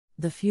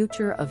The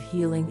future of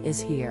healing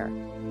is here.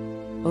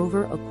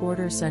 Over a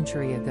quarter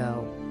century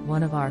ago,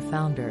 one of our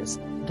founders,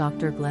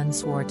 Dr. Glen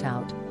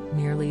Swartwout,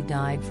 nearly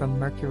died from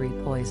mercury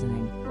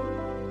poisoning.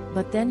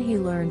 But then he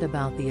learned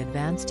about the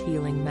advanced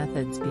healing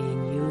methods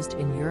being used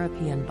in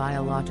European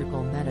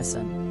biological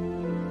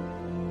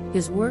medicine.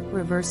 His work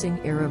reversing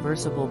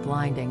irreversible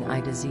blinding eye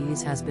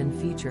disease has been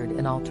featured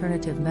in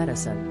Alternative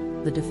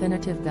Medicine, the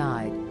definitive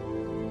guide.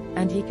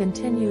 And he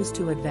continues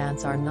to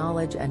advance our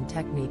knowledge and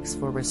techniques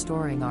for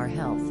restoring our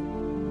health.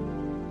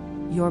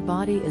 Your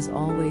body is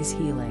always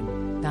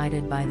healing,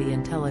 guided by the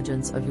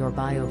intelligence of your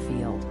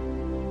biofield.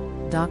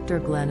 Dr.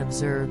 Glen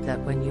observed that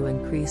when you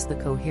increase the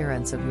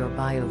coherence of your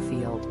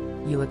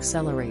biofield, you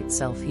accelerate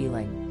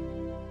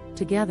self-healing.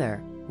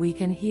 Together, we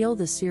can heal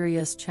the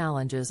serious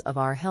challenges of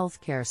our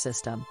healthcare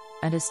system,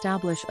 and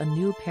establish a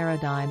new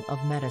paradigm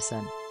of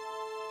medicine.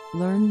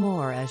 Learn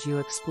more as you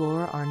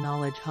explore our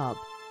Knowledge Hub.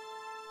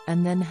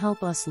 And then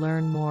help us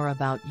learn more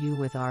about you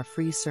with our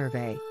free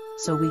survey,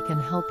 so we can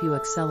help you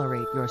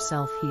accelerate your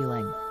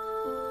self-healing.